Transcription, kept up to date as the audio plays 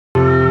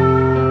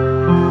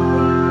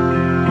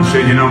He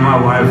said, you know, my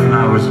wife and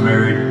I was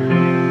married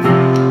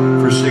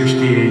for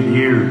 68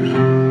 years.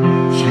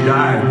 She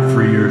died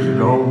 3 years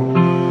ago.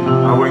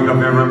 I wake up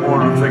every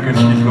morning thinking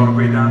she's going to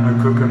be down there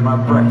cooking my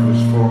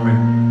breakfast for me,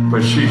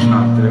 but she's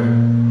not there.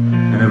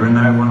 And every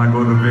night when I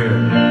go to bed,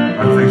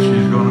 I think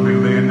she's going to be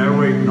laying there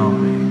waiting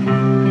on me.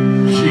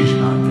 She's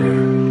not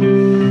there.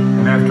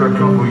 And after a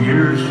couple of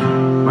years,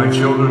 my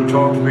children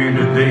talked me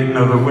into dating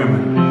other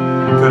women,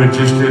 but it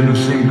just didn't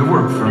seem to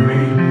work for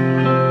me.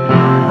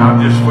 I'm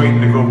just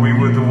waiting to go be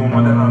with the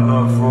woman that I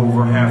love for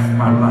over half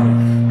my life.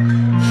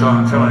 So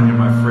I'm telling you,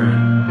 my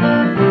friend,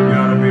 you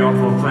ought to be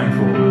awful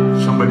thankful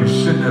somebody's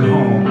sitting at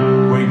home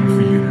waiting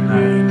for you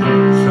tonight.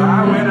 So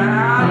I went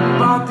out and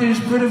bought these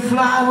pretty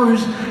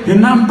flowers,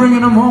 and I'm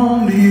bringing them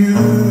home to you.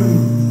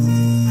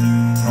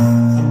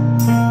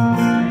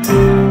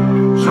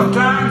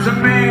 Sometimes a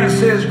man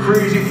says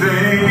crazy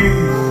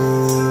things,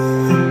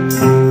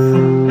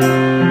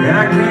 and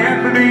I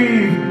can't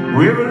believe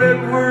we ever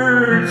let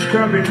words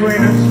come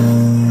between us.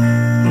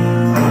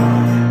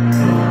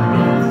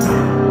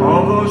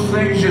 All those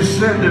things you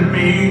said to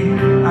me,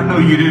 I know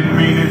you didn't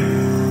mean it.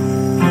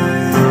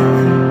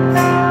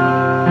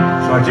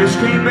 So I just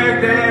came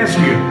back to ask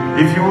you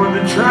if you want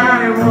to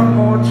try it one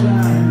more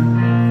time.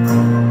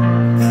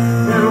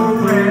 That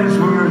old man's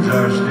words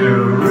are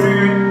still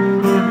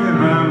ringing in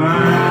my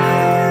mind.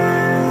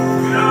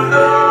 You don't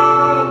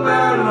know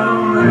about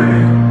lonely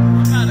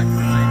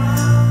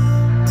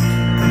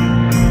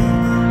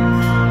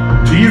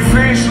till you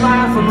face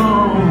life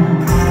alone.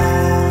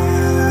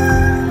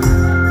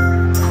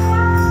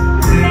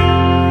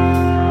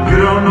 You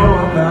don't know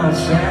about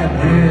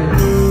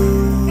sadness